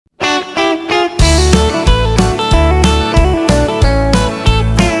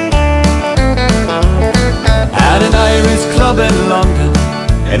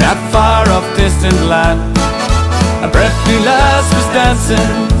distant land. A breathy lass was dancing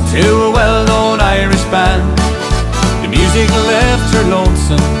to a well-known Irish band. The music left her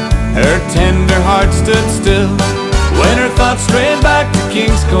lonesome, her tender heart stood still, when her thoughts strayed back to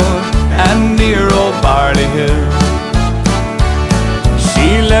King's Court and dear old Barley Hill.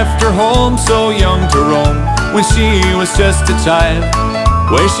 She left her home so young to roam, when she was just a child,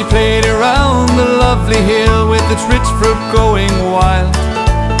 where she played around the lovely hill with its rich fruit growing wild.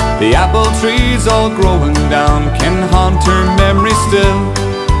 The apple trees all growing down can haunt her memory still.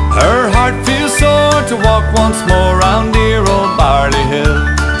 Her heart feels sore to walk once more round dear old Barley Hill.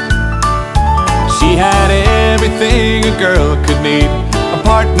 She had everything a girl could need, a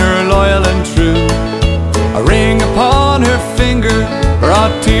partner loyal and true. A ring upon her finger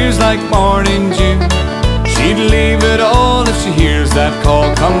brought tears like morning dew. She'd leave it all if she hears that call,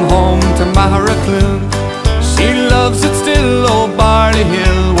 come home to Maharacloon. She loves it still, old Barley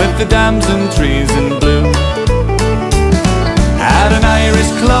Hill, with the dams and trees in bloom. At an Irish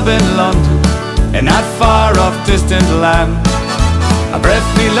club in London, in that far off distant land, a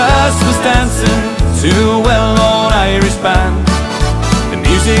breathy lass was dancing to a well-known Irish band. The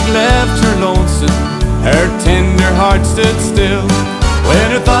music left her lonesome, her tender heart stood still, when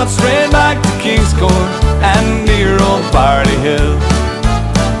her thoughts strayed back to King's Court and dear old Barley Hill.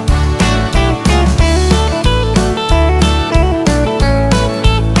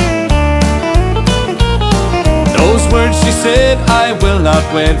 Those words she said, I will not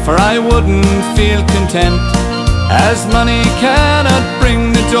wed, for I wouldn't feel content, as money cannot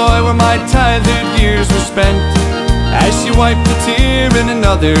bring the joy where my childhood years were spent. As she wiped a tear, in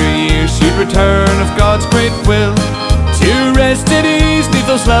another year she'd return of God's great will, to rest at ease neath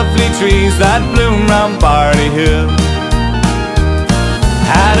those lovely trees that bloom round Barley Hill.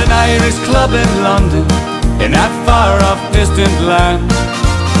 At an Irish club in London, in that far off distant land,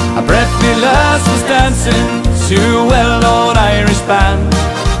 a breathy lass was dancing to a well-known Irish band.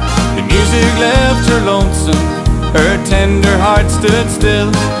 The music left her lonesome, her tender heart stood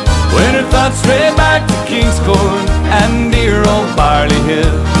still, when her thoughts strayed back to King's Court and dear old Barley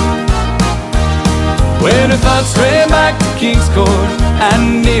Hill. When her thoughts stray back to King's Court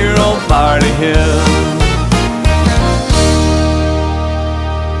and dear old Barley Hill.